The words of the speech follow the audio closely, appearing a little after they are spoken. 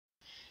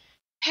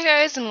Hey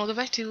guys, and welcome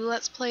back to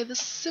Let's Play The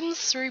Sims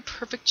 3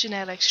 Perfect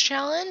Genetics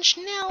Challenge.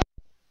 Now,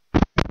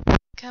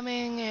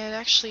 it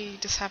actually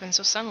just happened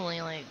so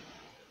suddenly,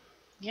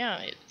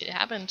 yeah, it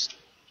happened.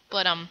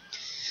 But,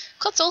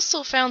 Klutz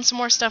also found some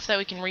more stuff that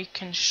we can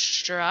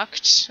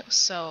reconstruct,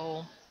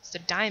 so, it's the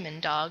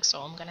diamond dog,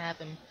 so I'm gonna have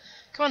him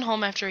come on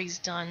home after he's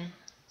done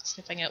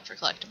sniffing out for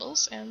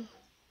collectibles, and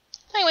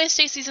anyway,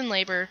 Stacy's in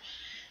labor.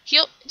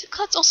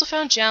 Klutz also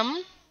found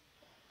Gem.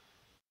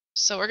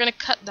 So we're gonna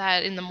cut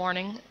that in the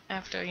morning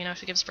after,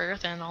 she gives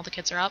birth and all the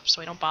kids are up, so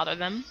we don't bother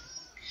them.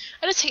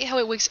 I just hate how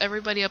it wakes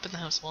everybody up in the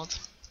household.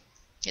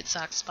 It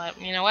sucks, but,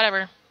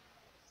 whatever.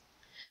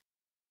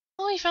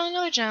 Oh, we found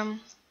another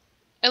gem.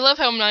 I love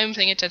how I'm not even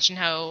paying attention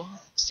how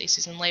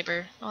Stacy's in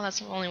labor. Oh,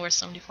 that's only worth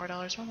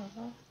 $74.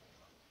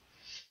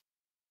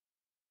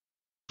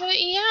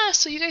 But yeah,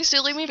 so you guys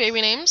did leave me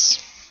baby names.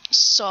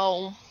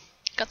 So,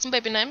 got some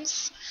baby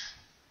names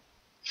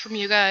from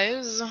you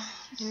guys.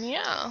 And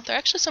yeah, they're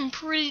actually some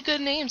pretty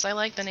good names. I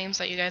like the names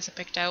that you guys have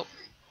picked out.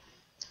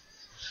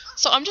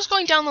 So I'm just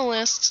going down the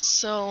list,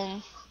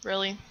 so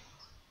really.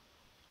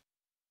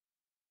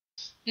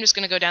 I'm just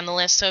gonna go down the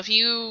list, so if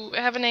you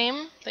have a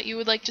name that you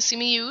would like to see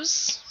me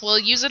use, we'll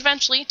use it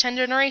eventually, 10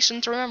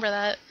 generations, remember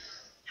that.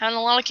 Having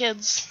a lot of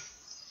kids.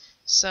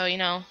 So,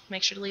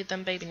 make sure to leave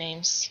them baby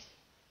names.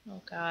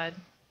 Oh god.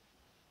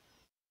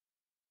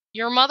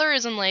 Your mother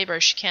is in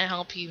labor, she can't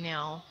help you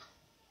now.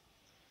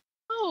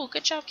 Oh,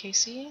 good job,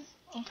 Casey.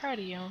 I'm proud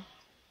of you.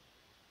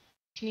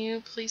 Can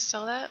you please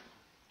sell that?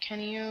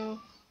 Can you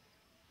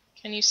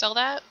sell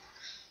that?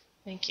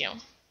 Thank you.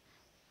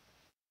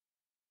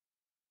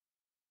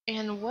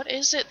 And what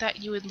is it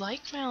that you would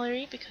like,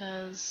 Mallory,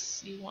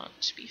 because you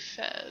want to be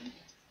fed?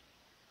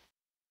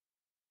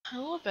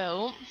 How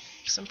about,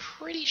 because I'm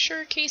pretty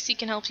sure Casey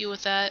can help you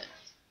with that.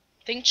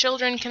 I think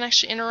children can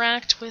actually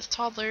interact with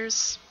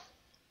toddlers.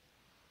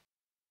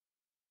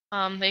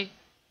 They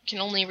can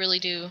only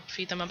really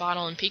feed them a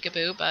bottle and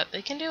peekaboo, but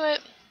they can do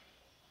it.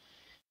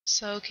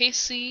 So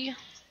Casey,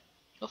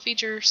 go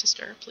feed your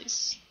sister,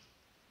 please.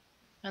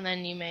 And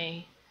then you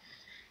may,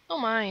 oh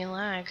my,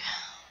 lag.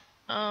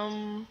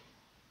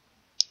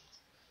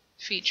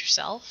 Feed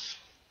yourself.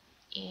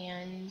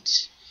 And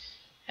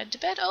head to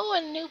bed. Oh,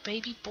 a new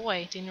baby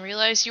boy. Didn't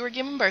realize you were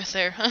giving birth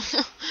there.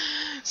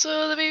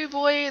 So the baby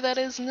boy that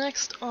is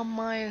next on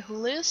my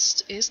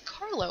list is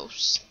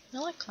Carlos. I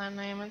like that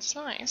name, it's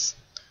nice.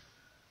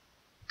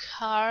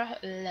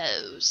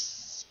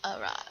 Carlos.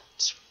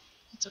 Alright.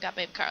 So we got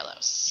baby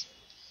Carlos.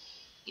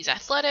 He's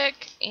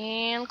athletic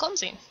and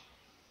clumsy.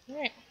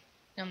 Alright.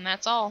 And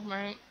that's all,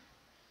 right?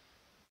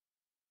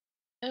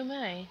 Oh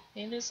my,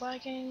 it is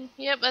lagging.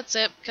 Yep, that's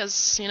it,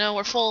 because,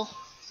 we're full.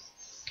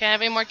 Can't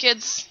have any more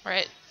kids,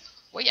 right?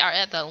 We are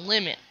at the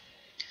limit.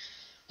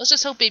 Let's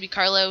just hope baby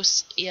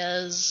Carlos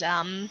is,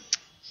 the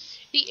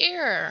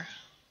heir.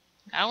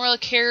 I don't really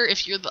care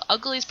if you're the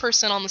ugliest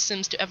person on The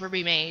Sims to ever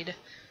be made.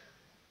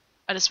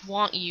 I just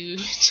want you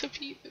to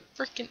be the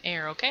frickin'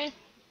 heir, okay?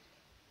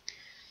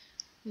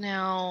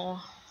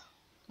 Now,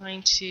 I'm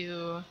going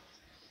to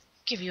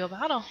give you a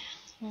bottle,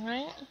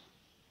 alright?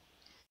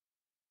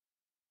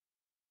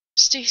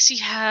 Stacy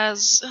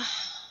has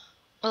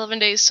 11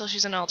 days till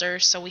she's an elder,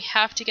 so we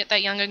have to get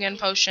that young again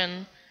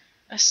potion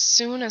as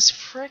soon as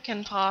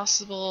frickin'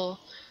 possible.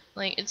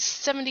 Like, it's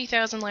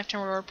 70,000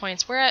 lifetime reward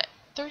points. We're at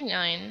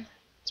 39,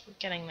 so we're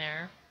getting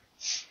there.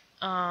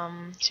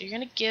 So you're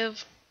gonna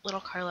give little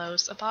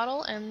Carlos a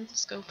bottle and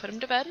just go put him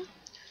to bed.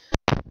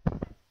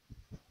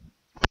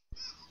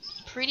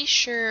 Pretty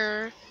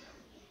sure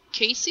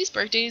Casey's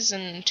birthday's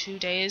in 2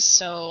 days,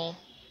 so...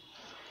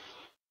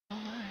 Oh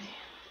my.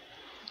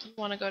 You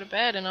wanna go to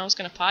bed, and I was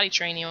gonna potty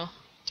train you.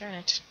 Darn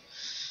it.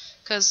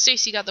 Because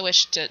Stacy got the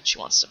wish that she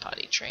wants to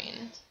potty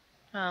train.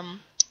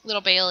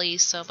 Little Bailey,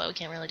 but we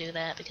can't really do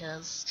that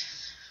because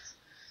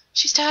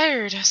she's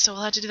tired, so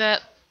we'll have to do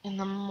that in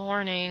the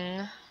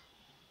morning.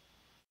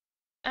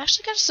 I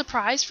actually got a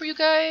surprise for you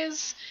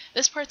guys.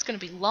 This part's gonna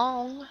be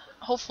long.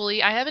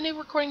 Hopefully, I have a new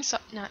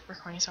not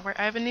recording software.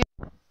 I have a new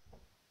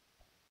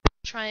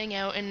trying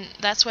out, and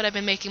that's what I've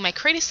been making my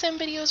Create a Sim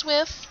videos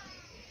with.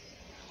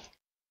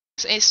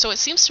 So it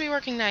seems to be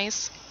working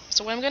nice.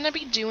 So what I'm gonna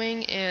be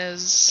doing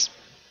is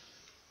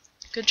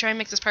gonna try and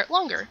make this part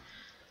longer.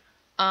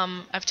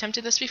 I've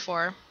attempted this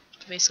before.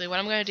 But basically, what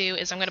I'm gonna do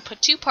is I'm gonna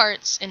put 2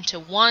 parts into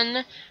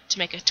one to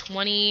make a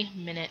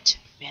 20-minute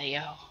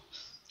video.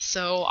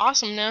 So,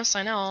 awesomeness,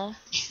 I know.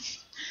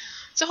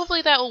 So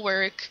hopefully that will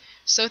work.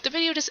 So if the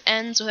video just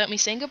ends without me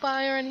saying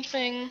goodbye or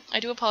anything, I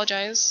do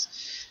apologize.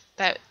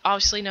 That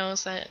obviously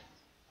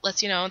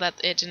lets you know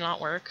that it did not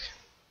work.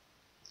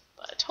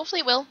 But hopefully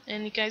it will,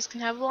 and you guys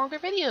can have longer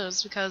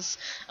videos, because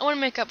I want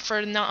to make up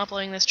for not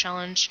uploading this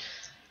challenge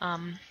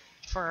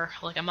for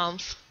like a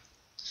month.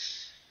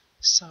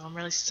 So I'm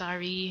really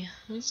sorry.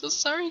 I'm so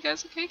sorry,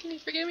 guys. Okay, can you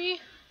forgive me?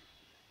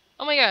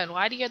 Oh my god,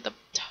 why do you get the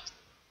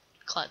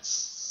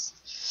Klutz?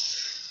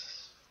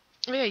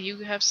 Oh yeah, you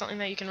have something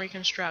that you can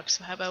reconstruct,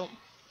 so how about...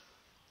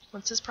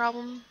 What's his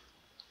problem?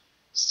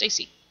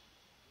 Stacy.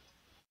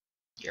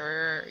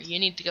 You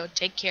need to go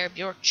take care of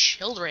your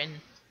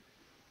children.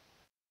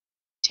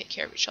 take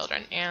care of your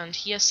children. And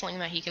he has something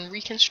that he can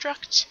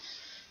reconstruct.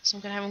 So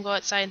I'm gonna have him go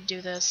outside and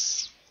do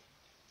this.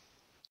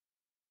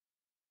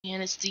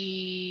 And it's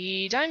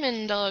the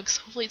Diamond Dogs.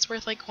 Hopefully it's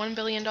worth like $1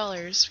 billion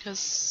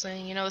because,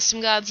 you know, the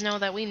Sim Gods know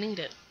that we need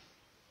it.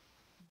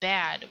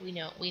 Bad. We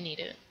know we need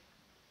it.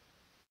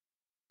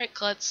 Alright,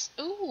 Klutz.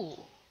 Ooh,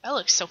 that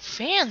looks so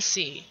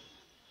fancy.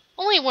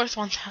 Only worth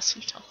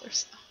 $1,000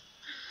 though.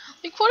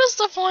 Like, what is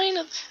the point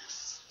of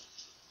this?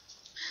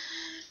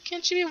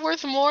 Can't you be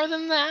worth more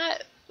than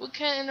that? We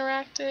can't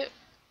interact it.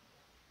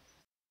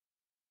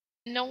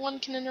 No one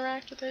can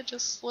interact with it.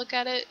 Just look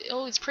at it.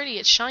 Oh, it's pretty.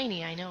 It's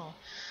shiny. I know.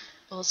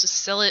 Well, let's just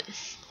sell it.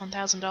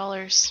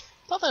 $1,000.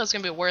 Thought that was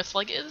gonna be worth,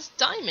 like, it's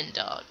Diamond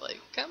Dog. Like,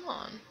 come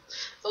on.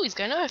 Oh, he's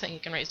got another thing he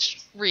can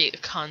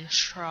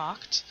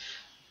reconstruct.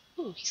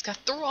 Ooh, he's got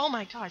oh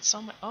my god,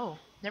 so much. Oh,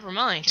 never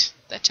mind.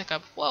 That took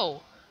up.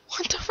 Whoa.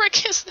 What the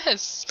frick is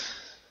this?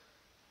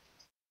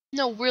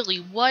 No, really,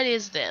 what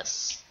is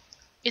this?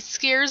 It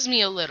scares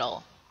me a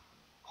little.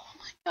 Oh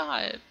my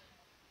god.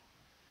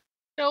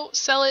 No,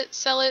 sell it,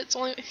 sell it. It's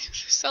only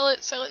sell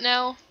it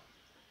now.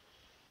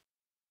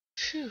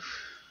 Phew.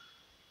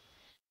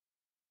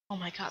 Oh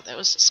my god, that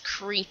was just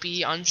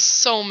creepy on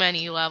so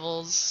many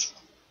levels.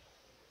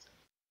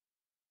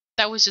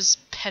 That was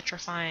just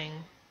petrifying.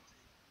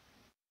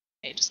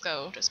 Hey, just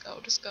go,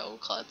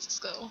 Klutz,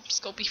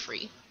 just go be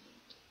free.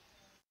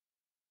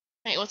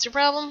 Alright, what's your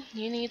problem?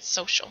 You need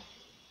social.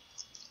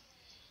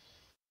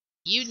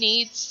 You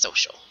need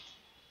social.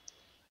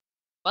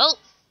 Well,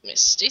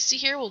 Miss Stacy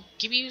here will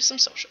give you some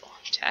social.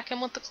 Attack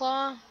him with the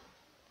claw.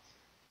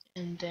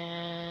 And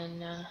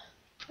then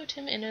put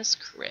him in his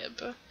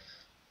crib.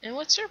 And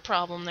what's your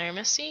problem there,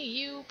 Missy?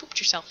 You pooped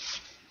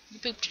yourself. You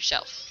pooped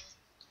yourself.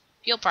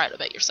 Feel proud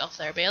about yourself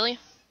there, Bailey.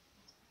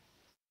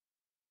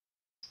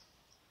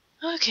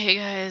 Okay,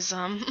 guys,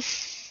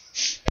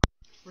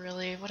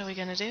 really, what are we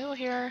gonna do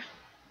here?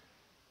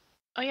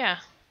 Oh yeah,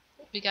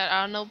 we got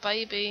our no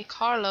baby,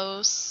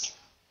 Carlos.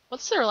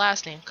 What's their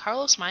last name?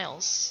 Carlos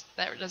Miles.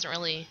 That doesn't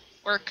really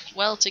work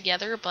well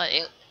together, but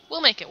we'll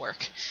make it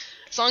work.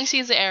 As long as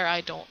he's the heir, I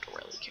don't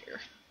really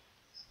care.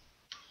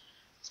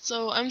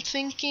 So I'm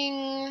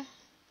thinking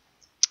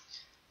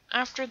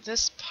after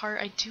this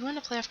part, I do want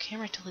to play off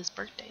camera till his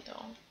birthday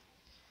though,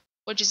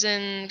 which is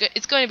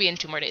it's going to be in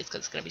 2 more days because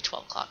it's going to be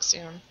 12 o'clock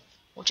soon,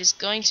 which is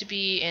going to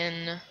be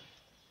in.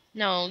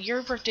 No,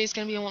 your birthday is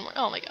going to be in 1 more.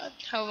 Oh my god,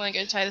 how am I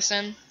going to tie this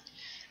in?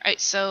 Alright,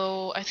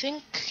 so I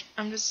think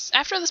I'm just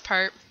after this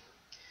part.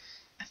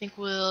 I think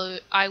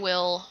I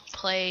will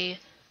play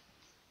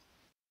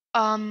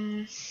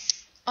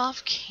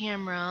off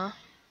camera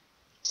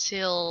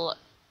till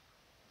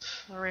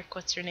Rick,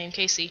 what's your name?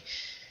 Casey.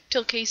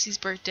 Till Casey's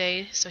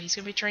birthday, so he's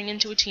gonna be turning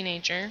into a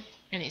teenager,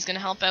 and he's gonna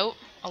help out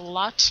a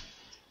lot.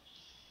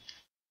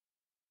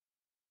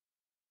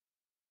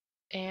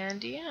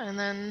 And yeah, and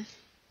then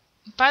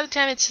by the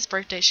time it's his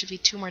birthday, it should be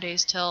 2 more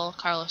days till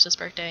Carlos's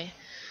birthday.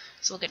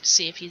 So we'll get to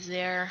see if he's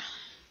there.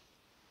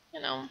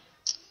 You know,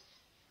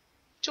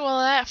 do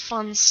all that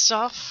fun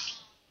stuff.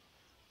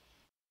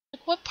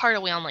 Like, what part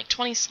are we on? Like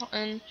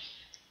 20-something,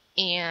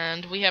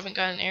 and we haven't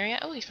got an area.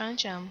 Oh, we found a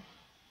gem.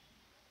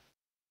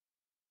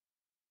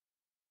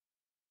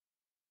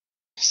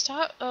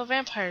 Stop. Oh,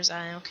 Vampire's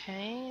Eye.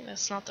 Okay,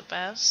 that's not the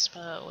best,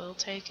 but we'll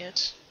take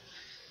it.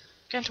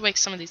 We're going to wake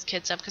some of these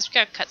kids up because we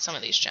gotta cut some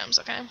of these gems.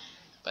 Okay,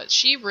 but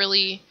she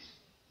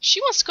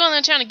wants to go in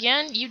that town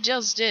again. You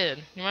just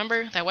did.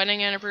 Remember that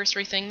wedding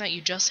anniversary thing that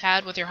you just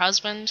had with your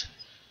husband?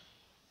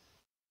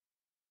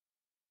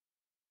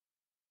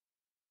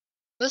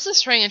 This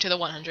is turning into the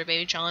 100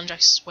 baby challenge, I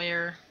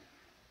swear.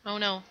 Oh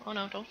no,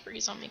 don't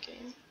freeze on me,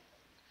 game.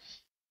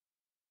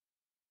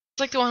 It's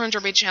like the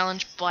 100 baby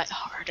challenge, but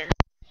harder.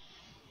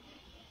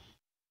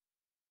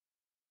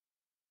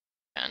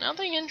 Yeah,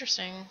 nothing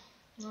interesting.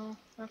 Well,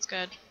 that's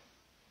good.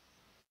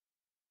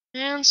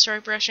 And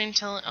start brushing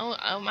till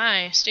oh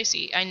my,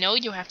 Stacy, I know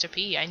you have to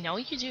pee. I know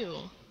you do.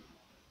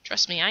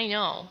 Trust me, I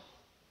know.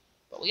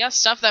 But we got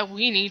stuff that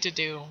we need to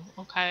do,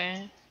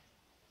 okay?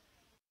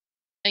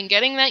 And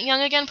getting that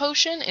young again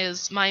potion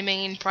is my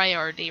main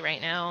priority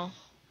right now.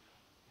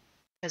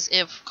 Because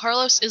if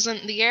Carlos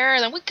isn't the heir,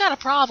 then we've got a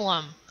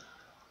problem.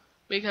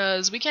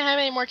 Because we can't have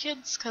any more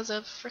kids because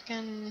of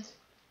frickin'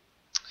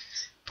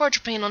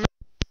 Portrait Paint on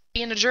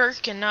being a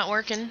jerk and not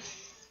working.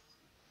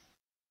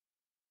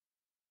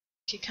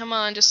 Okay, come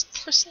on,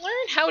 just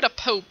learn how to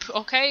poop,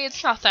 okay?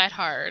 It's not that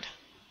hard.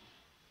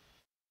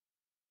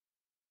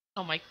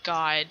 Oh my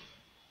god.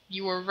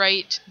 You were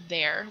right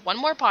there. One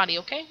more potty,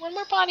 okay? One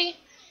more potty.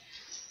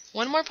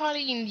 One more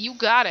potty and you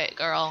got it,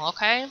 girl,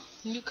 okay?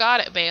 You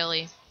got it,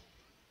 Bailey.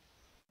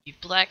 You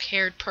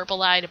black-haired,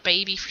 purple-eyed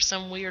baby for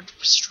some weird,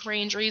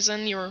 strange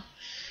reason. You're...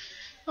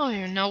 Oh,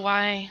 you know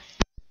why.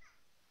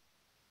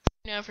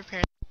 You know,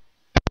 prepare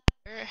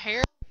your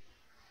hair.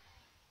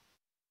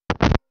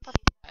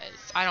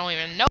 I don't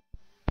even know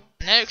if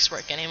genetics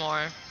work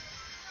anymore.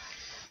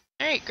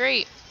 Alright,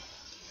 great.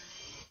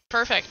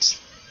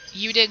 Perfect.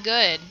 You did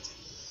good.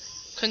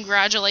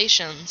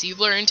 Congratulations. You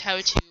learned how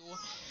to